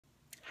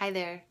Hi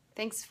there.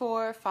 Thanks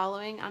for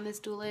following on this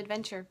doula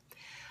adventure.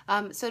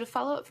 So to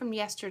follow up from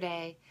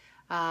yesterday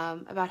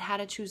about how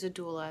to choose a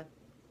doula,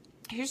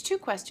 here's two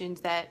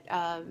questions that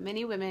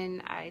many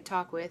women I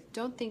talk with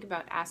don't think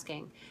about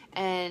asking,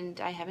 and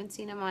I haven't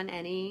seen them on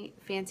any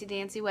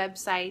fancy-dancy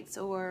websites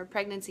or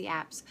pregnancy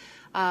apps.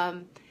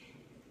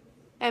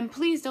 And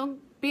please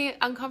don't be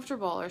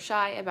uncomfortable or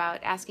shy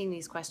about asking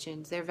these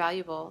questions. They're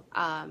valuable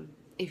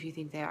if you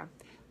think they are.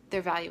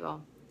 They're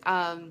valuable.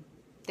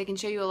 They can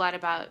show you a lot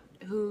about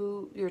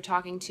who you're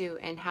talking to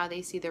and how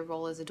they see their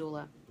role as a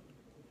doula,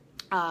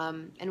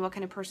 and what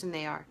kind of person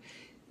they are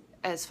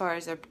as far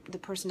as the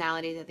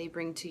personality that they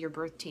bring to your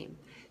birth team.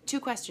 Two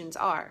questions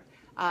are,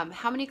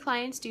 how many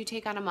clients do you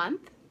take on a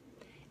month?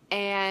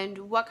 And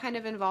what kind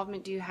of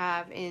involvement do you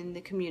have in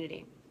the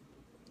community?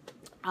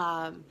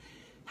 How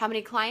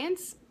many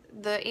clients?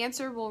 The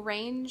answer will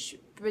range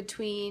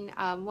between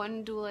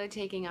one doula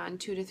taking on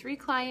 2 to 3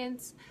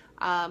 clients,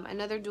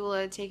 another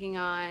doula taking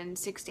on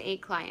 6 to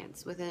 8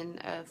 clients within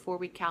a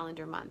 4-week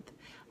calendar month.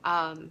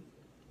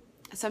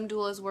 Some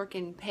doulas work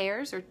in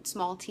pairs or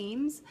small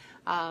teams,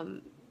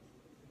 and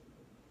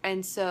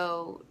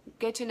so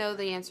get to know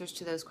the answers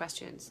to those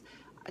questions,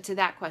 to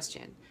that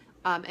question,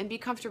 and be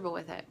comfortable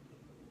with it.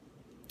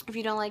 If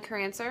you don't like her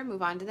answer,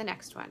 move on to the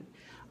next one.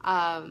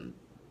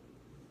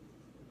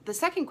 The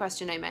second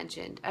question I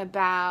mentioned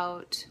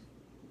about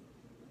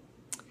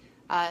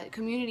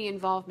community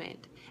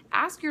involvement.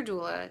 Ask your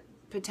doula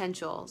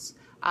potentials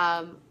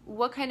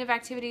what kind of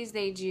activities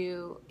they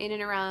do in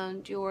and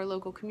around your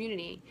local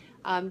community.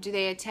 Do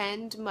they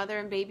attend mother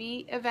and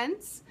baby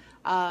events,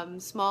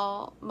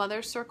 small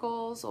mother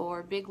circles,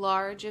 or big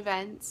large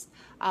events?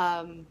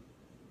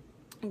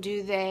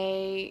 Do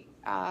they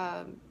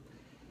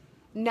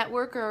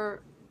network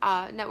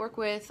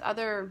with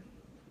other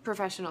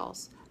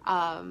professionals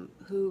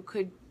who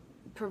could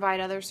provide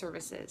other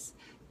services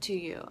to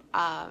you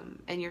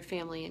and your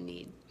family in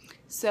need?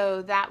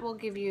 So that will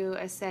give you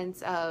a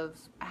sense of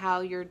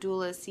how your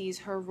doula sees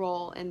her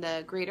role in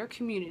the greater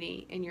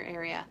community in your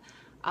area.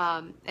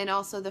 And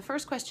also the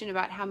first question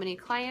about how many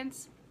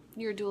clients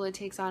your doula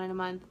takes on in a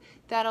month,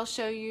 that'll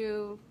show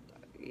you,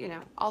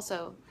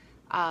 also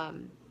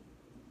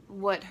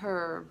what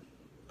her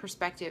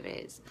perspective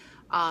is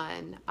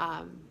on,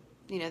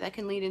 that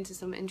can lead into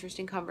some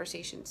interesting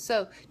conversations.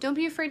 So don't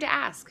be afraid to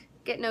ask.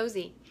 Get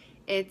nosy.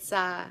 It's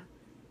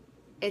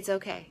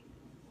okay.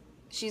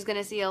 She's going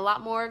to see a lot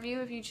more of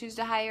you if you choose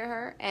to hire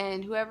her,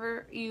 and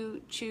whoever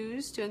you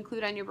choose to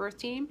include on your birth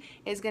team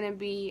is going to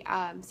be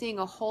seeing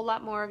a whole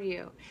lot more of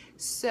you.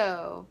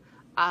 So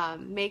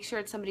make sure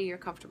it's somebody you're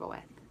comfortable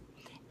with.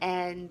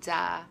 And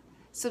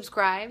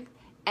subscribe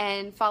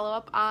and follow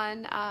up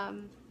on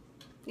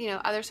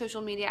other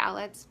social media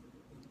outlets,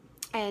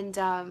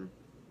 and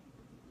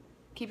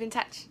keep in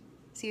touch.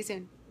 See you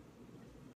soon.